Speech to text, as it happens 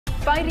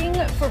Fighting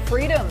for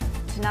freedom.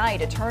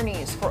 Tonight,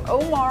 attorneys for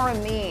Omar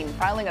Ameen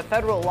filing a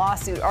federal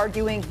lawsuit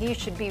arguing he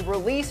should be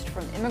released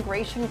from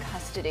immigration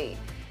custody.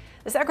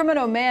 The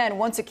Sacramento man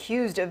once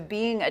accused of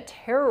being a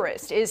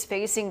terrorist is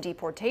facing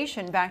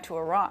deportation back to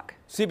Iraq.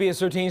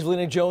 CBS 13's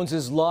Lena Jones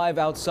is live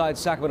outside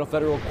Sacramento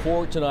federal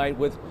court tonight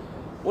with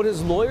what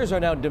his lawyers are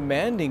now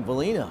demanding.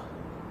 Valina.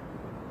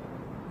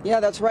 Yeah,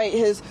 that's right.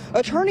 His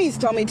attorneys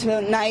tell me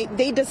tonight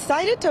they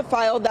decided to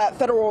file that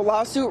federal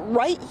lawsuit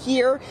right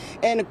here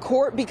in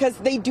court because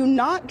they do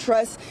not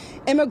trust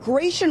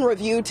immigration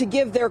review to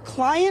give their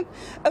client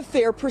a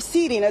fair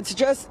proceeding. It's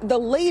just the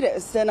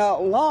latest in a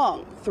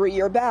long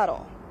 3-year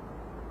battle.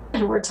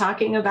 And we're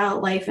talking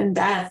about life and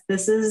death.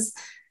 This is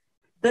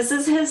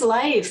his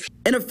life.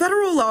 In a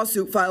federal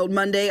lawsuit filed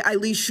Monday,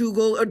 Eileen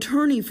Shugel,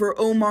 attorney for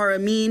Omar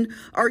Ameen,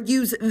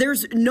 argues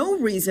there's no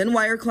reason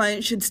why her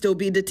client should still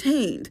be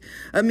detained.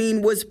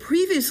 Ameen was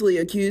previously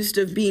accused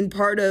of being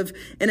part of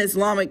an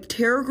Islamic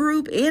terror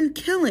group and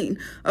killing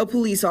a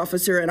police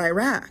officer in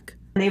Iraq.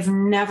 They've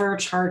never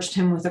charged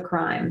him with a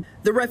crime.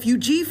 The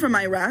refugee from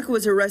Iraq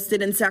was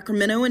arrested in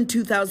Sacramento in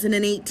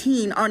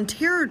 2018 on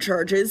terror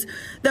charges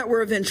that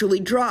were eventually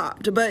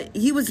dropped, but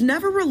he was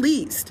never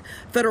released.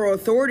 Federal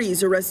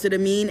authorities arrested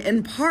Ameen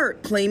in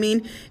part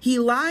claiming he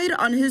lied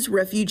on his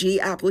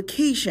refugee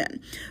application.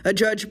 A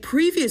judge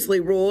previously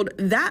ruled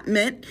that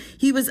meant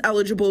he was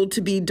eligible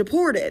to be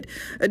deported,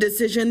 a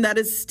decision that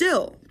is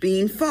still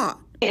being fought.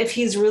 If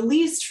he's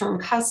released from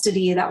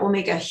custody, that will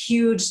make a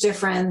huge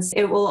difference.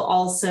 It will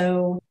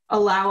also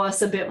allow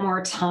us a bit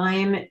more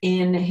time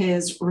in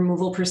his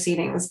removal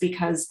proceedings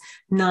because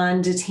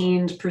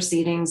non-detained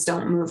proceedings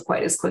don't move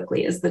quite as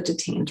quickly as the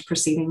detained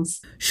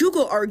proceedings.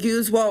 Shugel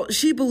argues while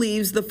she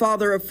believes the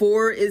father of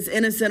 4 is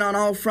innocent on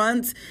all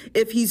fronts,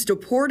 if he's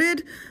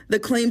deported, the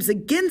claims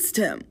against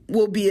him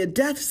will be a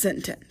death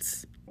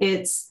sentence.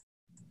 It's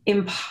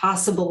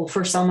impossible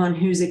for someone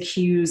who's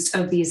accused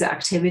of these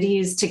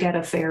activities to get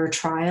a fair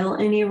trial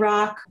in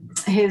Iraq.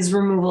 His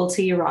removal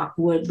to Iraq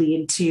would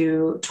lead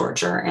to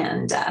torture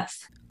and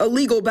death. A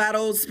legal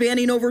battle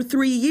spanning over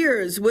 3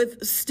 years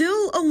with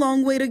still a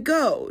long way to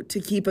go to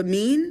keep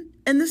Ameen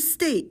in the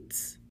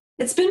States.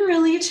 It's been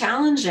really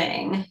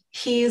challenging.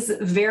 He's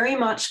very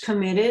much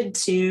committed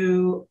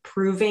to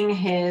proving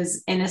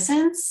his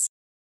innocence.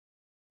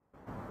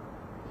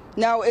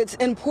 Now, it's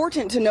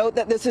important to note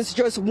that this is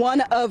just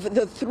one of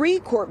the 3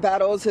 court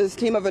battles his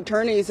team of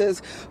attorneys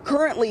is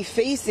currently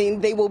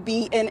facing. They will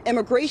be in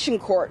immigration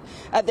court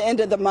at the end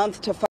of the month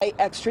to fight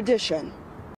extradition.